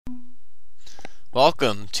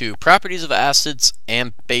Welcome to Properties of Acids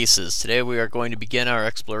and Bases. Today we are going to begin our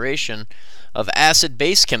exploration of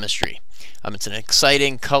acid-base chemistry. It's an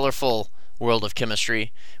exciting, colorful world of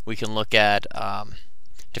chemistry. We can look at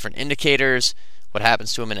different indicators, what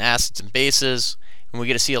happens to them in acids and bases, and we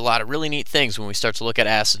get to see a lot of really neat things when we start to look at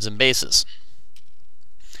acids and bases.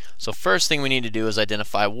 So first thing we need to do is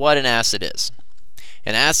identify what an acid is.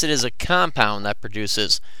 An acid is a compound that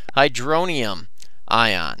produces hydronium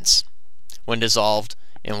ions when dissolved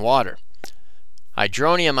in water.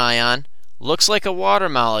 Hydronium ion looks like a water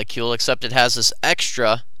molecule, except it has this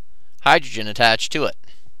extra hydrogen attached to it,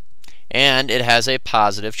 and it has a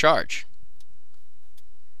positive charge.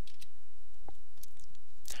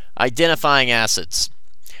 Identifying acids.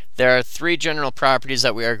 There are three general properties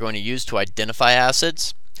that we are going to use to identify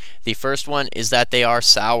acids. The first one is that they are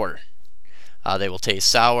sour. They will taste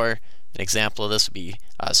sour. An example of this would be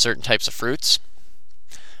certain types of fruits.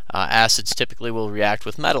 Acids typically will react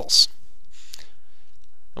with metals,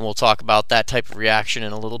 and we'll talk about that type of reaction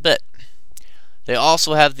in a little bit. They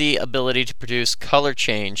also have the ability to produce color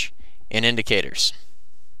change in indicators.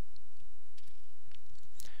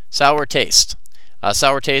 Sour taste.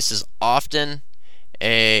 Sour taste is often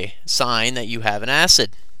a sign that you have an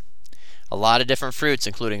acid. A lot of different fruits,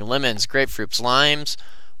 including lemons, grapefruits, limes,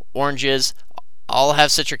 oranges, all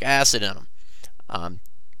have citric acid in them.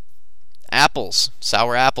 Apples,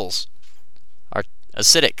 sour apples, are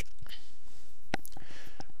acidic.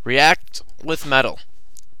 React with metal.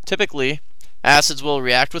 Typically, acids will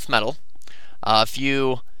react with metal. If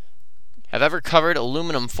you have ever covered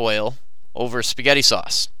aluminum foil over spaghetti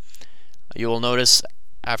sauce, you will notice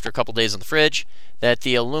after a couple days in the fridge that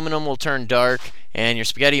the aluminum will turn dark and your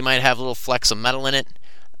spaghetti might have little flecks of metal in it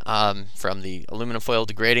from the aluminum foil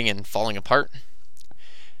degrading and falling apart.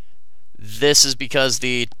 This is because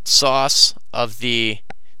the sauce of the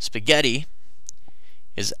spaghetti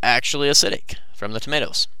is actually acidic from the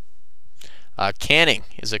tomatoes. Canning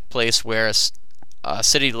is a place where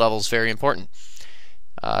acidity level is very important.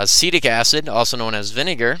 Acetic acid, also known as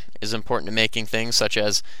vinegar, is important to making things such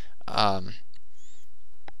as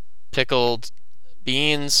pickled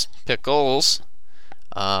beans, pickles.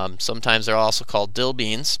 Sometimes they're also called dill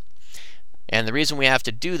beans. And the reason we have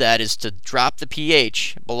to do that is to drop the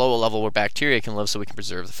pH below a level where bacteria can live so we can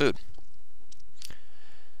preserve the food.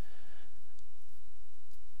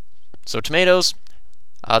 So tomatoes,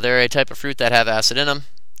 they're a type of fruit that have acid in them.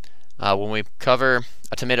 When we cover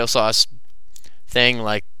a tomato sauce thing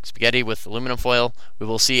like spaghetti with aluminum foil, we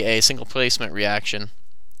will see a single placement reaction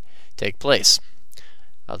take place.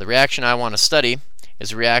 The reaction I want to study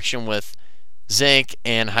is a reaction with zinc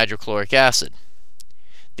and hydrochloric acid.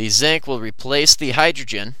 The zinc will replace the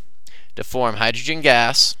hydrogen to form hydrogen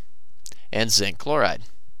gas and zinc chloride.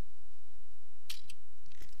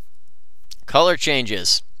 Color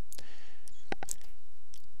changes.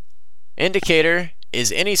 Indicator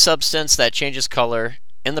is any substance that changes color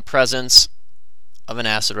in the presence of an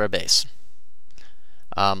acid or a base.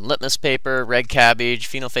 Litmus paper, red cabbage,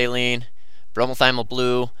 phenolphthalein, bromothymol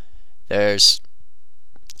blue. There's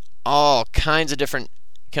all kinds of different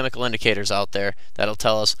chemical indicators out there that'll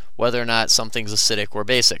tell us whether or not something's acidic or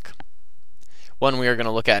basic. One we are going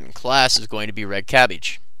to look at in class is going to be red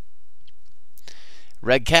cabbage.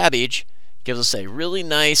 Red cabbage gives us a really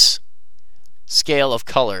nice scale of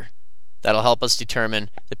color that'll help us determine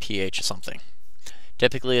the pH of something.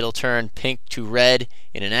 Typically it'll turn pink to red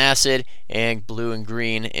in an acid and blue and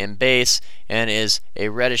green in base, and is a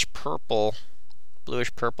reddish purple,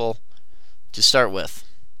 bluish purple to start with.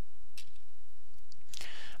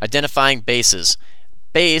 Identifying bases.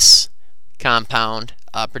 Base compound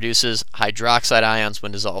produces hydroxide ions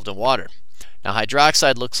when dissolved in water. Now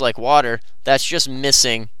hydroxide looks like water, that's just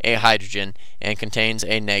missing a hydrogen and contains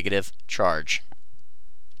a negative charge.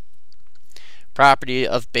 Property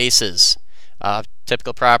of bases.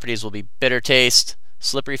 Typical properties will be bitter taste,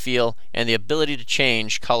 slippery feel, and the ability to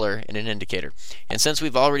change color in an indicator. And since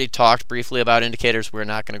we've already talked briefly about indicators, we're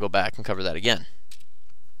not going to go back and cover that again.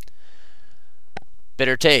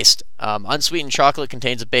 Bitter taste. Unsweetened chocolate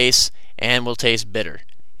contains a base and will taste bitter.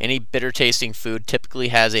 Any bitter tasting food typically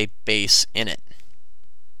has a base in it.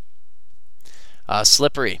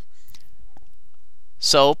 Slippery.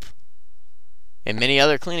 Soap and many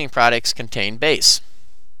other cleaning products contain base.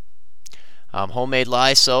 Homemade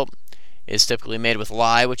lye soap is typically made with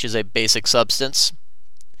lye, which is a basic substance.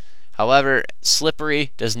 However,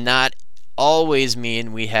 slippery does not always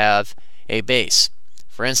mean we have a base.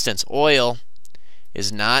 For instance, oil is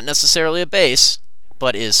not necessarily a base,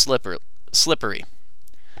 but is slippery.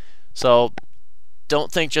 So don't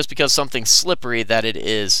think just because something's slippery that it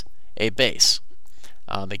is a base.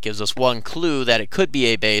 It gives us one clue that it could be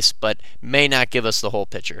a base, but may not give us the whole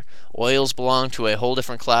picture. Oils belong to a whole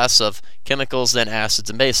different class of chemicals than acids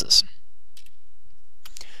and bases.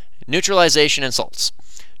 Neutralization and salts.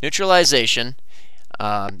 Neutralization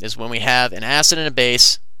is when we have an acid and a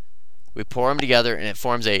base, we pour them together and it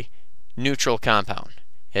forms a neutral compound.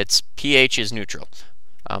 Its pH is neutral.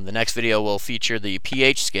 The next video will feature the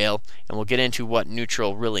pH scale and we'll get into what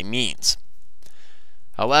neutral really means.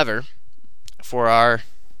 However, for our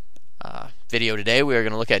video today, we are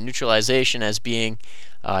going to look at neutralization as being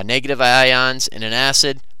negative ions in an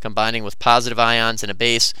acid combining with positive ions in a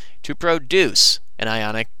base to produce an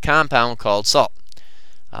ionic compound called salt.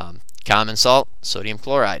 Common salt, sodium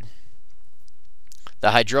chloride. The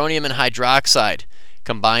hydronium and hydroxide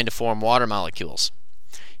combine to form water molecules.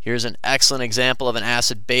 Here's an excellent example of an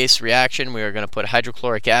acid-base reaction. We are going to put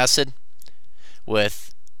hydrochloric acid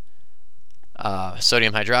with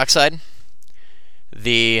sodium hydroxide.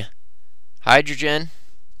 The hydrogen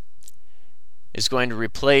is going to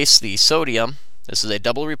replace the sodium. This is a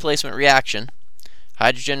double replacement reaction.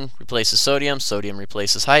 Hydrogen replaces sodium, sodium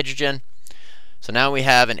replaces hydrogen. So now we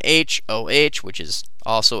have an HOH, which is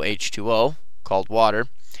also H2O, called water,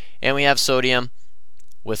 and we have sodium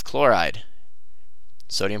with chloride,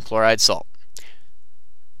 sodium chloride salt.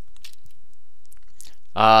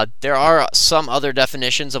 There are some other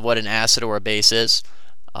definitions of what an acid or a base is.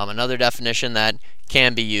 Another definition that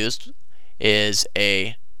can be used is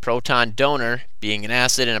a proton donor being an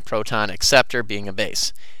acid and a proton acceptor being a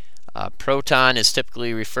base. Proton is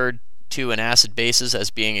typically referred to in acid bases as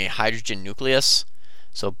being a hydrogen nucleus,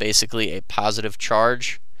 so basically a positively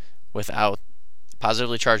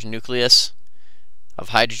charged nucleus of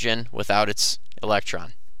hydrogen without its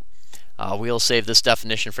electron. We'll save this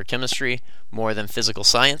definition for chemistry more than physical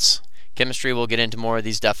science. Chemistry will get into more of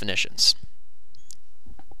these definitions.